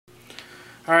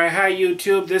Alright, hi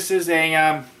YouTube. This is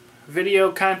a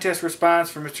video contest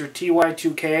response for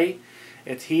MrTy2k.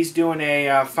 He's doing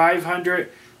a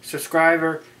 500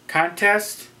 subscriber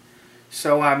contest.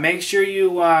 So make sure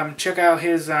you check out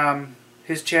his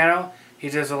channel. He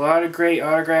does a lot of great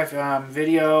autograph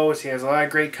videos. He has a lot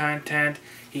of great content.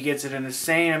 He gets an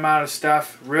insane amount of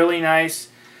stuff. Really nice.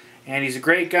 And he's a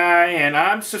great guy. And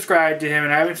I'm subscribed to him.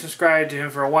 And I've been subscribed to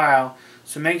him for a while.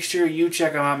 So make sure you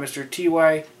check him out,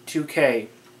 MrTy2k.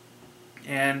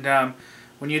 And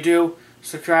when you do,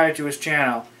 subscribe to his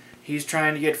channel. He's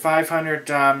trying to get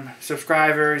 500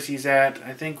 subscribers. He's at,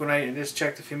 I think when I just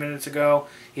checked a few minutes ago,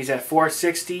 he's at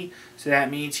 460. So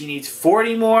that means he needs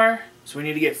 40 more. So we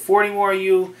need to get 40 more of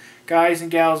you guys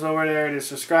and gals over there to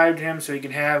subscribe to him so he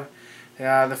can have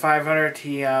the 500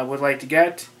 he would like to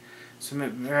get. So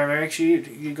make sure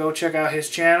you go check out his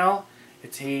channel.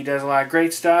 He does a lot of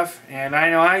great stuff, and I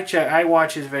know I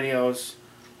watch his videos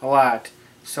a lot.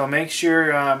 So make sure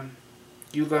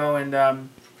you go and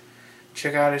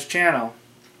check out his channel.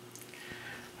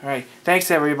 Alright, thanks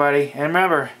everybody, and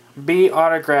remember, be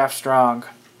autograph strong.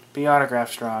 Be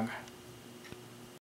autograph strong.